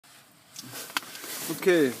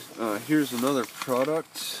Okay, here's another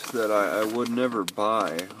product that I would never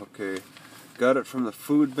buy. Okay, got it from the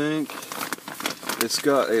food bank. It's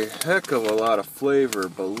got a heck of a lot of flavor,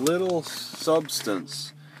 but little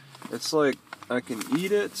substance. It's like I can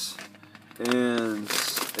eat it, and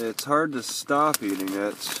it's hard to stop eating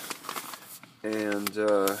it. And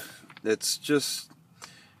it's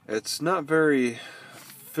not very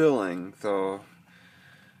filling, though.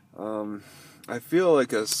 I feel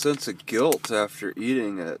like a sense of guilt after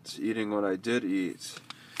eating what I did eat.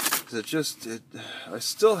 I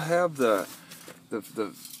still have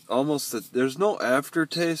there's no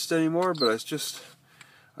aftertaste anymore, but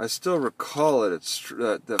I still recall it.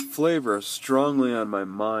 That flavor is strongly on my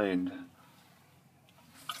mind.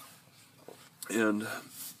 And,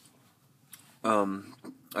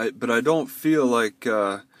 but I don't feel like,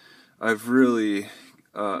 I've really,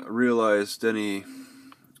 realized any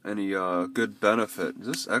good benefit. Does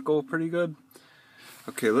this echo pretty good?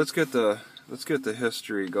 Okay, let's get the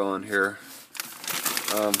history going here.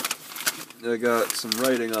 I got some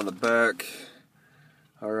writing on the back.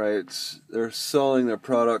 All right, they're selling their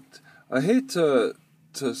product. I hate to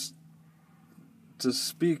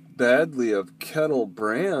speak badly of Kettle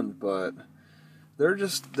brand, but they're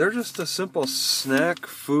just a simple snack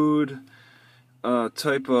food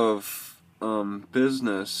type of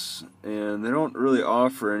business, and they don't really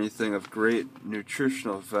offer anything of great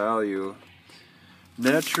nutritional value.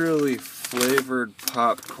 Naturally flavored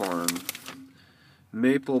popcorn,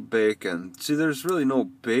 maple bacon. See, there's really no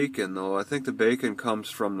bacon though. I think the bacon comes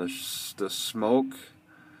from the smoke.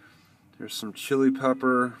 There's some chili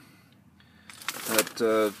pepper.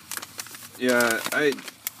 Yeah,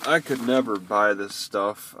 I could never buy this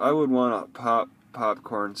stuff. I would want to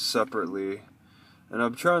popcorn separately. And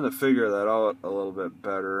I'm trying to figure that out a little bit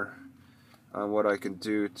better on what I can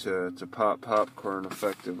do to pop popcorn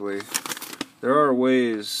effectively. There are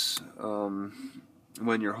ways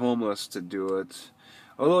when you're homeless to do it.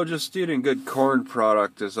 Although just eating good corn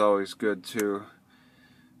product is always good too.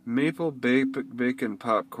 Maple bacon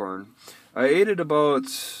popcorn. I ate it about,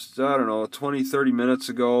 I don't know, 20-30 minutes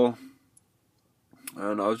ago.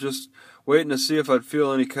 And I was just waiting to see if I'd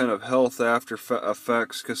feel any kind of health after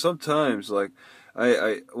effects. Because sometimes, like,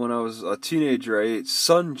 when I was a teenager, I ate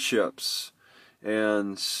Sun Chips,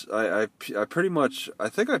 and I pretty much, I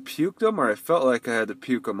think I puked them, or I felt like I had to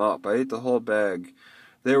puke them up. I ate the whole bag.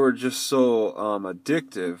 They were just so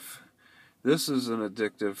addictive. This is an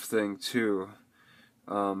addictive thing too,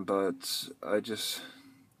 but I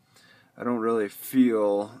don't really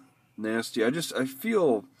feel nasty. I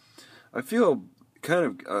feel kind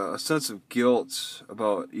of a sense of guilt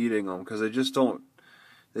about eating them because they just don't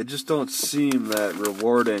seem that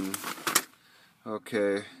rewarding.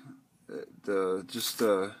 Okay,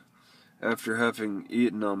 after having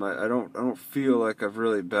eaten them, I don't feel like I've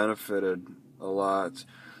really benefited a lot.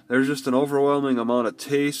 There's just an overwhelming amount of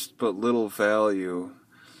taste, but little value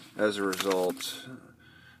as a result.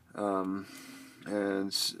 And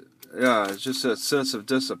yeah, it's just that sense of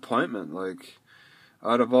disappointment. Like,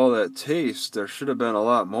 out of all that taste, there should have been a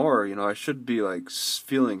lot more. You know, I should be like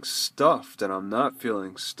feeling stuffed, and I'm not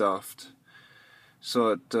feeling stuffed. So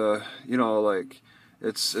it, you know, like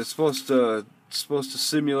it's supposed to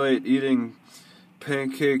simulate eating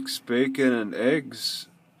pancakes, bacon, and eggs,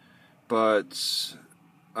 but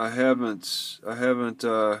I don't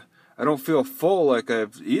feel full like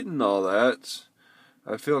I've eaten all that.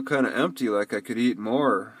 I feel kind of empty, like I could eat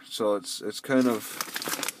more. So it's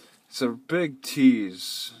a big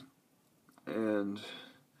tease, and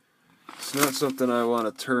it's not something I want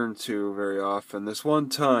to turn to very often. This one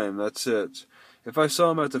time, that's it. If I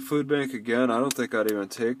saw him at the food bank again, I don't think I'd even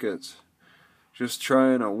take it. Just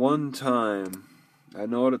trying it one time. I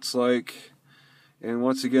know what it's like. And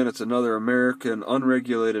once again, it's another American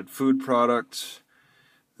unregulated food product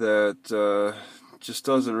that just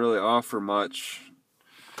doesn't really offer much.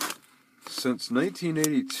 Since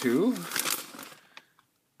 1982?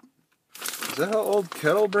 Is that how old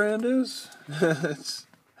Kettle brand is?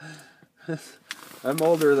 I'm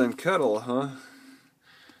older than Kettle, huh?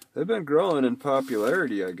 They've been growing in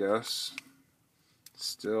popularity, I guess.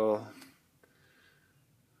 Still.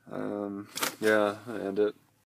 Yeah, I end it.